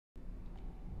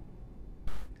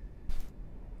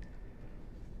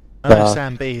I know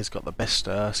Sam B has got the best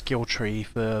skill tree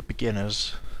for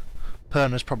beginners.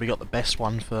 Perna's probably got the best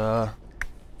one for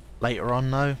later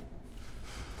on though.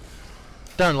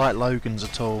 Don't like Logan's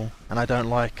at all, and I don't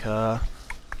like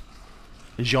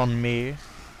Jean Mir.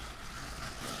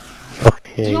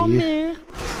 Okay, Jean Mir.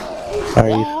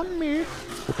 Jean Mir.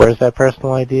 Where's that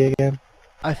personal ID again?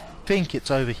 I think it's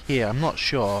over here, I'm not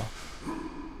sure.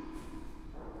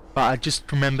 But I just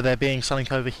remember there being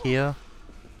something over here.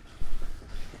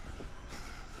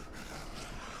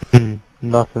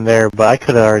 Nothing there, but I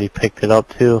could have already picked it up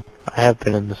too. I have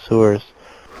been in the sewers.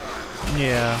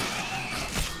 Yeah.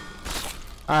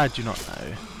 I do not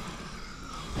know.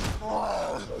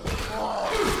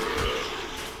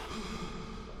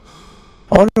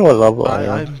 I wonder what level I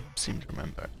I am. seem to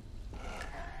remember.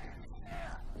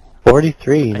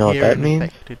 43, you know what that means?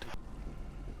 Infected.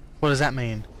 What does that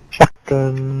mean?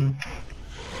 Shotgun.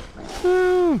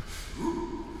 Woo!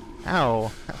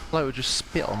 Ow, that float just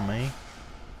spit on me.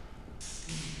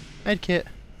 Medkit.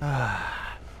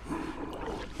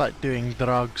 Like doing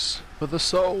drugs for the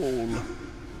soul.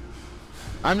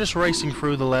 I'm just racing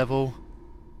through the level.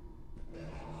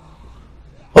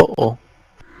 Uh-oh.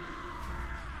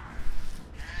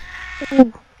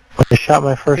 I shot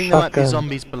my I first think there might be shotgun.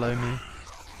 zombies below me.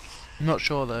 I'm not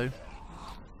sure though.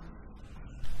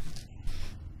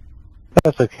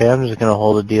 That's okay, I'm just gonna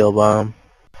hold a deal bomb.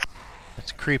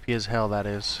 It's creepy as hell, that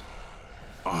is.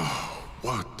 Oh,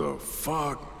 what the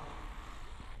fuck?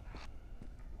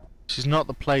 This is not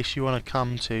the place you want to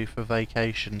come to for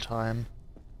vacation time.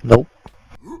 Nope.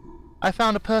 I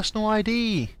found a personal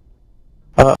ID!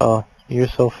 Uh-oh, you're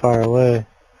so far away.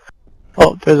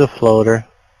 Oh, there's a floater.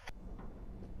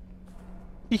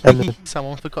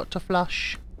 Someone forgot to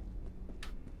flush.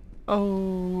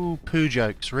 Oh, poo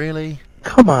jokes, really?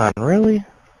 Come on, really?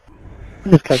 I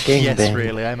just got gangbanged. Yes,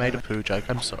 really, I made a poo joke,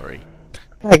 I'm sorry.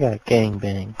 I got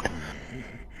gangbanged.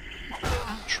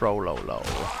 Trollolo.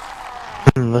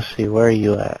 Let's see, where are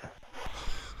you at?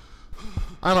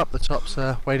 I'm up the top,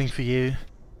 sir, waiting for you.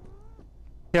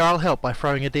 Here, I'll help by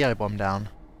throwing a Dio bomb down.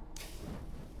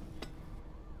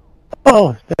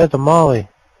 Oh, there's a molly.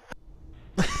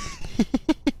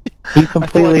 He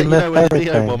completely I missed know where the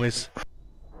Dio everything. bomb is.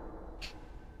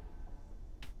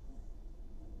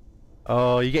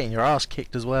 Oh, you're getting your ass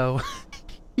kicked as well.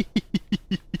 It's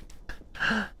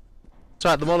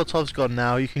right, the Molotov's gone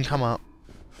now, you can come up.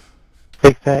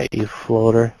 Take that, you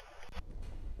floater.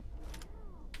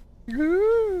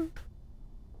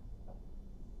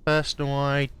 Personal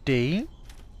ID.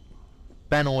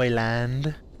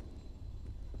 Benoyland.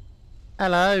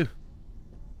 Hello.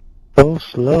 So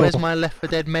slow. Where's my Left 4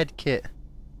 Dead med kit?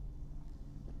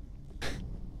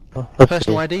 Oh, let's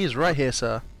Personal see. ID is right here,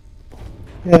 sir.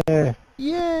 Yeah.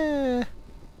 Yeah.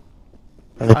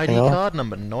 Anything ID else? card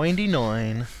number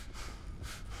 99.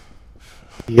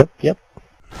 Yep.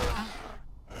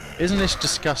 Isn't this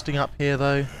disgusting up here,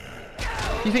 though?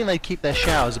 You think they'd keep their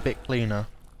showers a bit cleaner?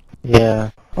 Yeah.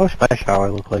 I wish my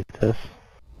shower looked like this.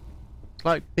 It's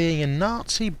like being in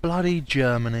Nazi bloody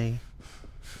Germany.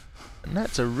 And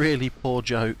that's a really poor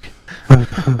joke.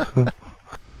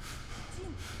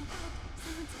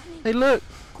 Hey, look!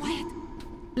 Quiet.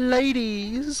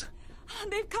 Ladies!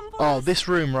 They've come for Oh, us. this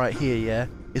room right here, yeah?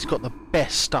 It's got the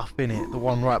best stuff in it, the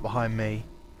one right behind me.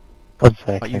 1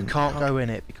 second. But you can't go in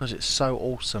it because it's so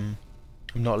awesome.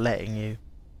 I'm not letting you.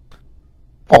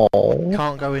 Oh.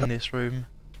 Can't go in this room.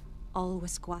 All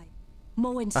was quiet.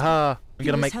 Mo and Aha! I'm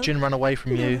gonna He make was Jin run away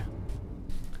from you.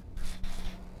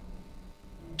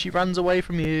 She runs away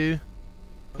from you.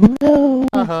 No.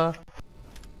 Haha.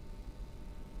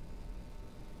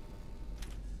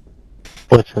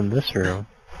 What's in this room?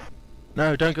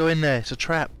 No, don't go in there. It's a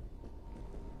trap.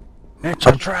 It's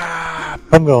a trap!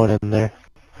 I'm going in there.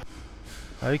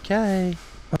 Okay.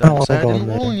 I don't Don't want say to I go didn't in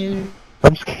there. warn you.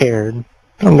 I'm scared.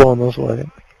 I'm going this way.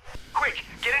 Quick,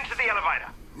 get into the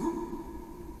elevator.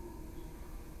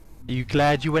 Are you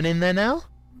glad you went in there now?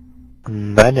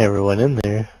 I never went in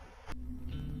there.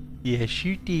 Yes,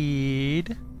 you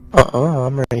did.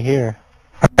 I'm right here.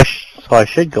 So I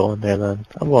should go in there then.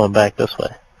 I'm going back this way.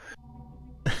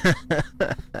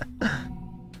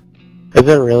 Is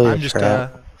it really I'm a just,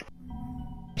 trap?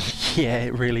 yeah,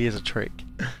 it really is a trick.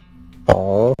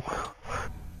 Oh.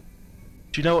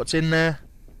 Do you know what's in there?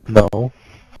 No.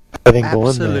 I didn't go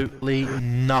in there. Absolutely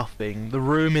nothing. The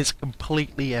room is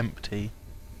completely empty.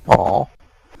 Aw.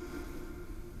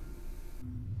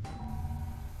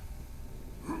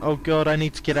 Oh god, I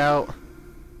need to get out.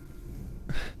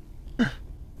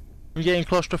 I'm getting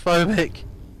claustrophobic.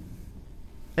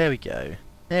 There we go.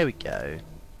 There we go.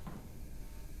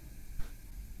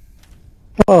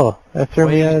 Oh, that threw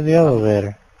me Wait. out of the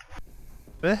elevator.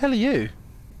 Where the hell are you?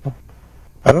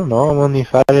 I don't know, I'm on the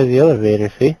side of the elevator,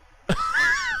 see?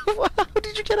 How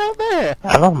did you get out there?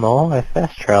 I don't know, I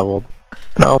fast traveled.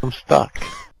 Now I'm stuck.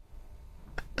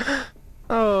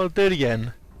 Oh, do it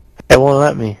again. It won't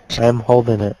let me. I'm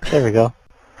holding it. There we go.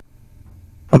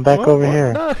 I'm back over What?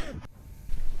 here. No.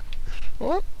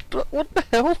 What? What the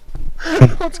hell?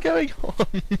 What's going on?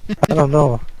 I don't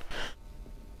know.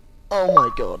 Oh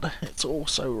my god, it's all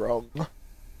so wrong.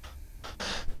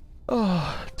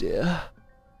 Oh dear.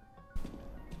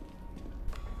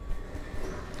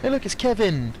 Hey look, it's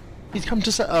Kevin! He's come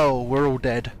to say— oh, we're all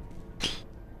dead.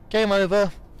 Game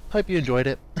over. Hope you enjoyed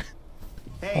it.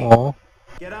 Hey, Aw.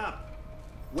 get up.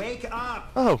 Wake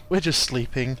up. Oh, we're just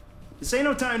sleeping. This ain't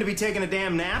no time to be taking a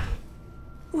damn nap.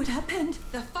 What happened?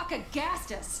 The fucker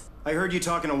gassed us. I heard you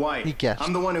talking to White. He guessed.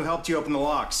 I'm the one who helped you open the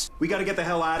locks. We gotta get the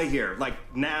hell out of here, like,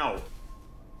 now.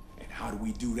 And how do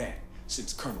we do that?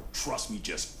 Since Colonel Trust Me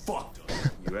just fucked us.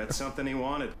 You had something he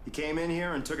wanted. He came in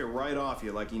here and took it right off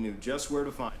you like he knew just where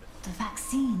to find it. The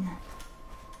vaccine.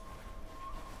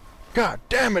 God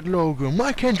damn it, Logan,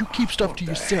 why can't you keep stuff to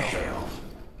yourself?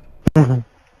 Hell?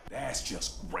 That's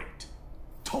just great.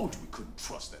 Told you we couldn't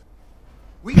trust it.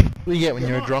 We What do you get when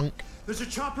you're Come on. drunk? There's a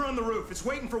chopper on the roof. It's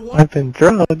waiting for I've White. been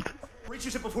drugged.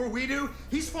 Reaches it before we do.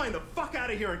 He's flying the fuck out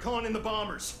of here and calling in the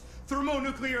bombers.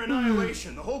 Thermonuclear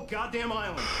annihilation. The whole goddamn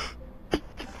island.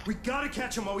 We gotta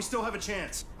catch him while we still have a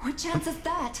chance. What chance is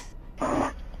that?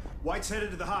 White's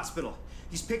headed to the hospital.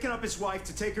 He's picking up his wife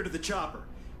to take her to the chopper.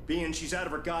 Being she's out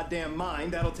of her goddamn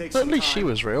mind, that'll take But some at least time. she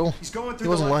was real. He's going through He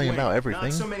wasn't the left lying wing. about everything.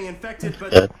 Not so many infected,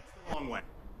 but Good. the long way.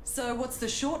 So what's the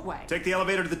short way? Take the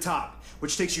elevator to the top,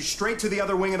 which takes you straight to the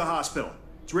other wing of the hospital.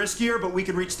 It's riskier, but we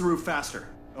can reach the roof faster.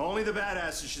 Only the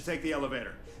badasses should take the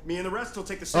elevator. Me and the rest will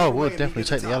take the same Oh, way we'll and meet definitely you at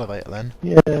take the top. elevator then.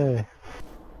 Yay.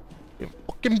 You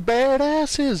fucking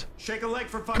badasses! Shake a leg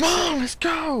for fuck's Come sake. on, let's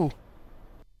go!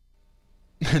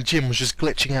 Jim was just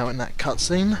glitching out in that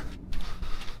cutscene.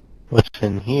 What's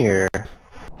in here?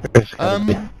 There's gotta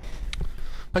be...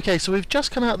 Okay, so we've just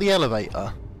come out the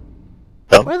elevator.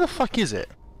 Oh. Where the fuck is it?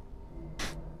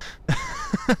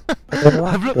 I've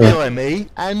I've looked behind me,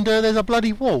 and there's a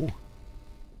bloody wall.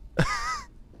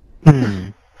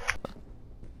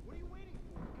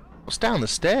 What's down the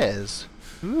stairs?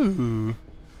 Ooh.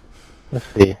 Let's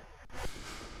see.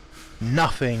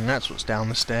 Nothing, that's what's down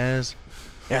the stairs.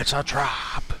 It's a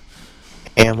trap!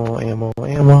 Ammo, ammo,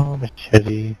 ammo,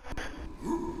 machete.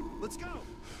 Let's go.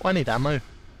 Oh, I need ammo.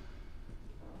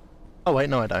 Oh wait,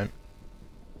 no I don't.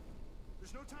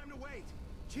 There's no time to wait.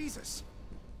 Jesus.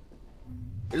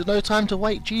 There's no time to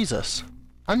wait, Jesus.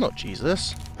 I'm not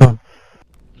Jesus.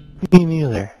 Me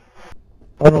neither.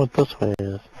 I don't know what this way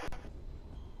is.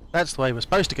 That's the way we're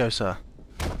supposed to go, sir.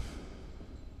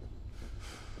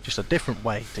 Just a different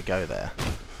way to go there.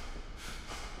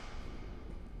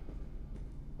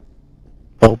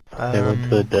 Nope, they went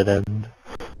to a dead end.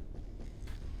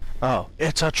 Oh,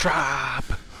 it's a trap!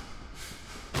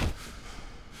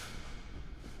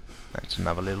 That's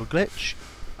another little glitch.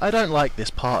 I don't like this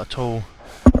part at all.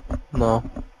 No.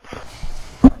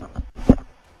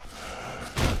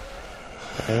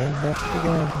 And that's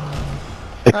again.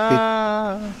 60.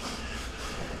 Ah!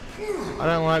 I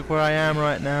don't like where I am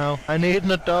right now. I need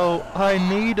an adult. I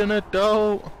need an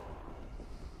adult.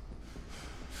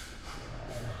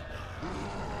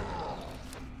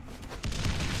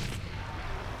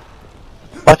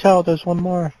 Watch out, there's one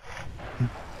more.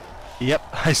 Yep,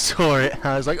 I saw it.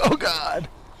 I was like, oh god!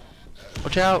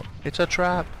 Watch out, it's a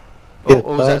trap. Yeah,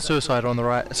 Oh, is that a suicider on the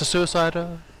right? It's a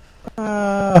suicider,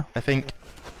 Ah, I think.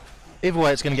 Either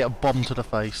way, it's gonna get a bomb to the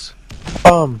face.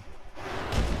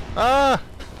 Ah!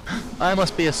 I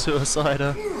must be a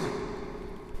suicider.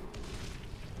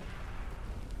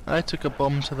 I took a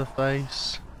bomb to the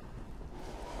face.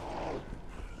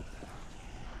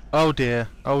 Oh dear,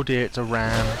 it's a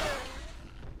ram.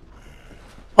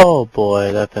 Oh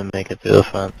boy, that didn't make it through the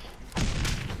fence.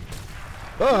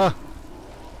 Ah!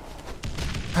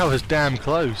 That was damn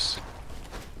close.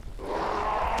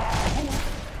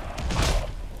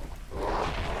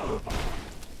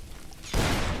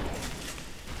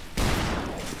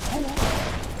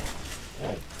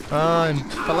 Ah, I'm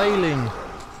flailing.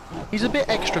 He's a bit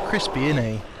extra crispy, isn't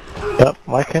he? Yep,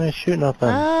 why can't I shoot nothing?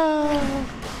 Ah!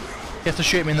 You have to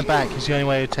shoot him in the back. It's the only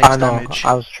way it takes I know, damage.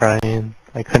 I was trying.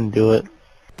 I couldn't do it.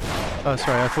 Oh,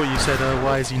 sorry. I thought you said,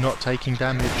 why is he not taking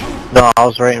damage? No, I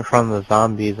was right in front of the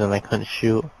zombies and I couldn't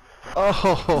shoot.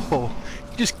 Oh,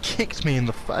 he just kicked me in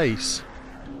the face.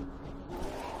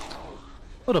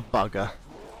 What a bugger.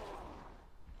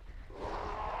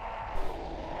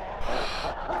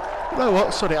 You know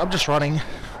what? Sorry, I'm just running.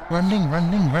 Running.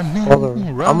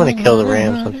 Well, I'm gonna kill the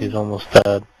ram since he's almost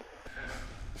dead.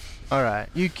 Alright,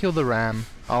 you kill the ram,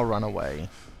 I'll run away.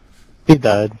 He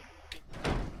died.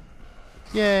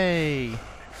 Yay!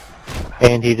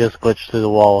 And he just glitched through the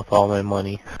wall with all my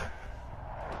money.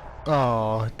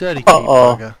 Oh, dirty keep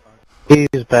Uh-oh. bugger.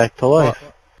 He's back to life.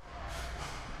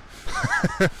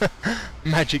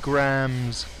 Magic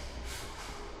rams.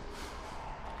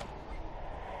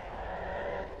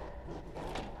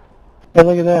 Hey,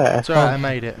 look at that. It's alright, I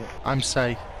made it. I'm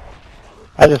safe.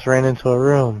 I just ran into a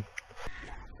room.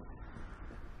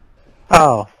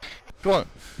 Oh. Go on,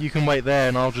 you can wait there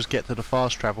and I'll just get to the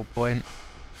fast travel point.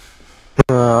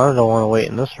 I don't want to wait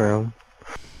in this room.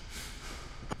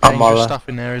 I'm Dangerous all stuff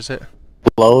in there, is it?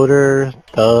 Loaders,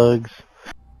 thugs,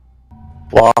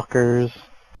 walkers.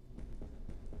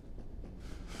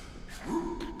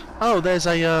 Oh, there's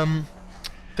a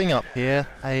thing up here.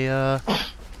 A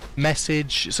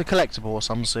message. It's a collectible or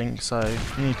something. So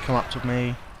you need to come up to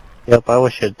me. Yep, I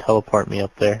wish you'd teleport me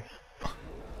up there.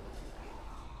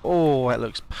 Oh, that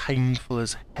looks painful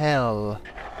as hell.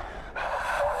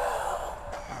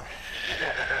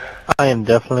 I am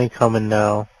definitely coming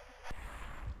now.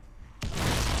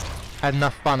 Had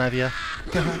enough fun, have you?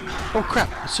 Oh crap!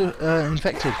 It's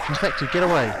infected. Infected. Get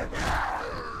away.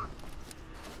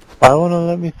 Why won't it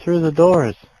let me through the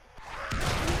doors?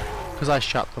 Because I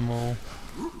shut them all.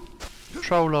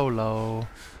 Trollolo.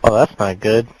 Oh, that's not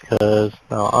good, because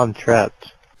now I'm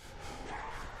trapped.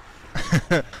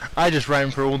 I just ran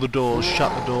through all the doors,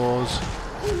 shut the doors,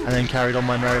 and then carried on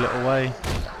my merry little way.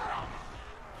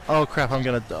 Oh crap, I'm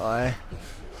gonna die.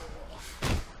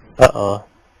 Uh-oh.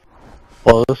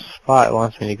 Well, this spot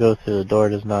wants me to go through the door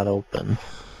does not open.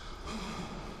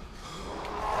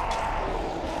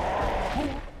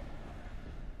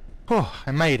 Oh,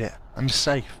 I made it. I'm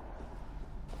safe.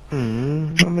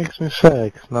 That makes me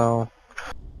sad, 'cause now...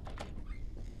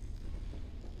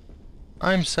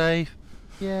 I'm safe.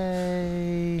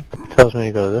 Yay. It tells me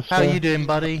to go this How way. you doing,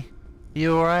 buddy?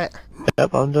 You alright?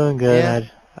 Yep, I'm doing good.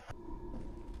 Yeah.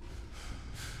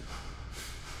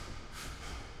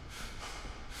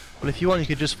 Well, if you want, you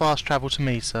could just fast travel to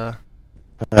me, sir.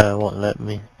 It won't let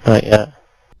me. Not yet.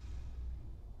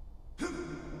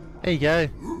 There you go.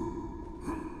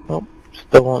 Nope,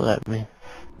 still won't let me.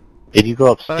 Did you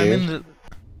go But I'm upstairs? in the...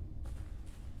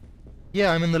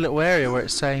 Yeah, I'm in the little area where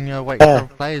it's saying, wait Yeah,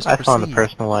 for players to I proceed. found a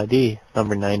personal ID,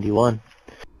 number 91.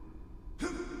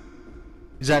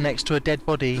 Is that next to a dead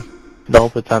body?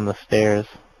 Nope, it's on the stairs.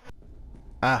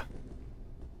 Ah.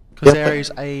 Because Yep. there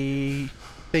is a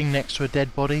thing next to a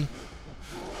dead body.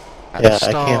 At Yeah, the I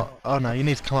start. can't- Oh no, you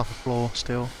need to come up a floor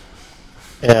still.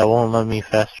 Yeah, it won't let me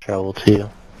fast travel to you.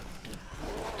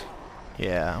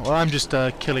 Yeah, well I'm just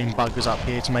killing buggers up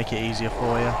here to make it easier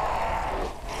for you.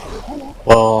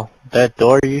 Well, that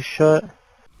door you shut,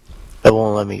 it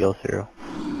won't let me go through.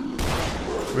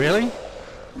 Really?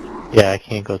 Yeah, I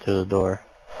can't go through the door.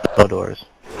 No doors.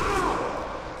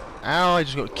 Ow, I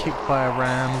just got kicked by a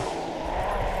ram.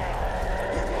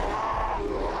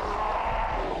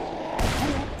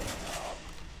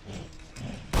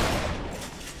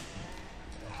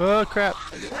 Oh crap.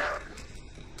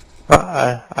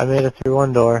 I made it through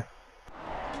one door.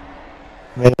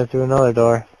 Made it through another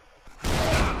door.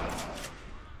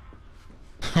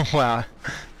 Wow,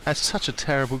 that's such a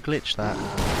terrible glitch, that.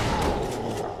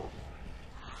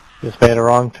 Just made a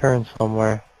wrong turn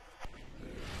somewhere.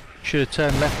 Should have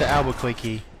turned left at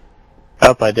Albuquerque.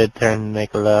 Yep, I did turn and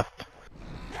make a left.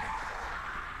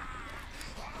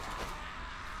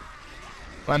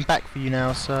 Well, I'm back for you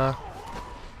now, sir.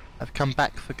 I've come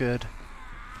back for good.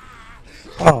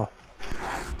 Oh,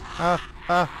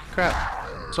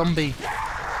 Crap. Zombie.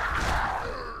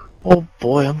 oh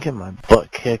boy, I'm getting my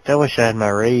butt kicked. I wish I had my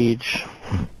rage.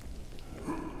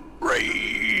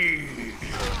 Rage.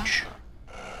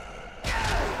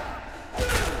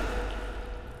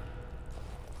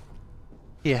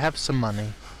 Here, have some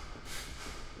money.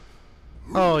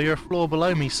 Oh, you're a floor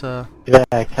below me, sir. Yeah,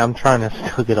 I'm trying to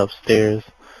still get upstairs.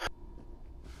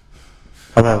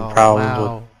 I'm having problems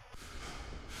wow.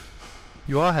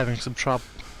 You are having some trouble,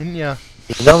 didn't ya?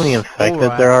 with... You know how many infected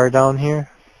Alright. there are down here?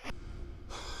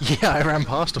 Yeah, I ran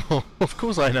past them all. Of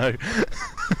course I know.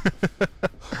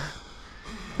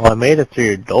 Well, I made it through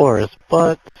your doors,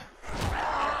 but...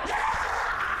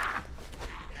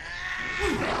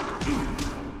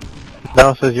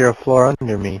 Now it says you're a floor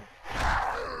under me.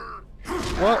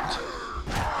 What?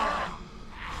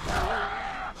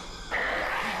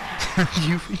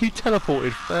 you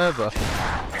teleported further.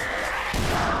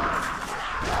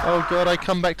 Oh god, I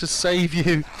come back to save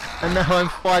you, and now I'm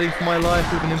fighting for my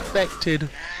life with an infected.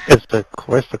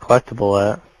 Where's the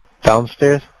collectible at?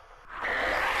 Downstairs?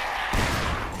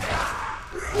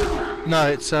 No,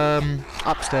 it's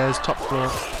upstairs, top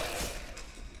floor.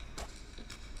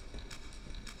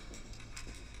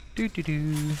 Doo doo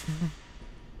doo.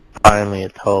 Finally,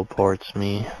 it teleports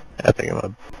me. I think I'm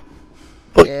a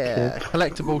book Yeah, kid.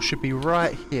 collectible should be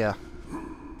right here.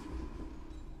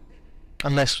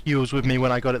 Unless you was with me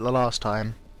when I got it the last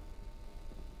time.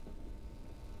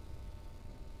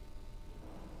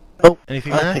 Oh,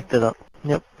 Anything I there? picked it up.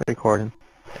 Yep, recording.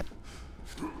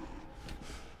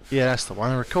 Yeah, that's the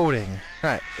one, recording.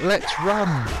 Right, let's run!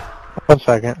 1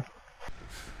 second.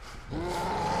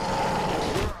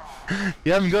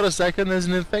 You haven't got a second, there's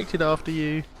an infected after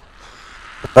you.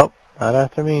 Oh, not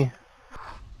after me.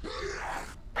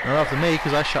 Not after me,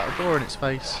 because I shut the door in its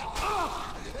face.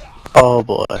 Oh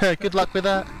boy. Good luck with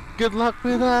that. Good luck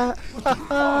with that.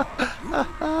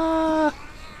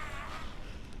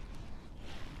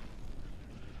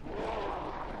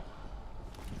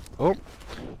 Oh.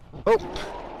 Oh.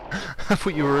 I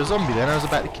thought you were a zombie then. I was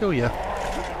about to kill you.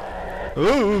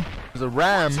 Ooh. There's a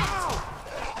ram.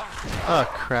 Oh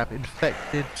crap.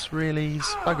 Infected. Really?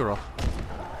 Bugger off.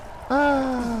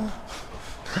 Ah.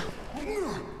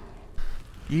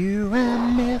 You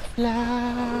and me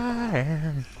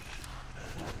flying.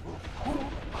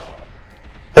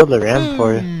 Killed the ram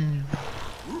for you.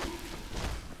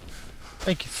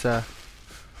 Thank you, sir.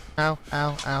 Ow,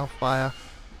 ow, ow, fire.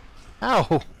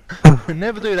 Ow!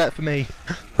 Never do that for me.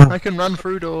 I can run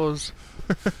through doors.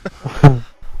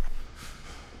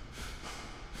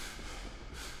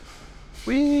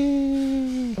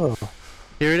 Whee! Oh.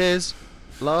 Here it is.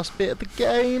 Last bit of the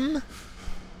game.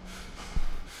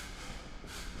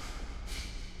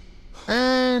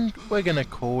 And we're gonna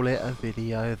call it a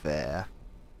video there.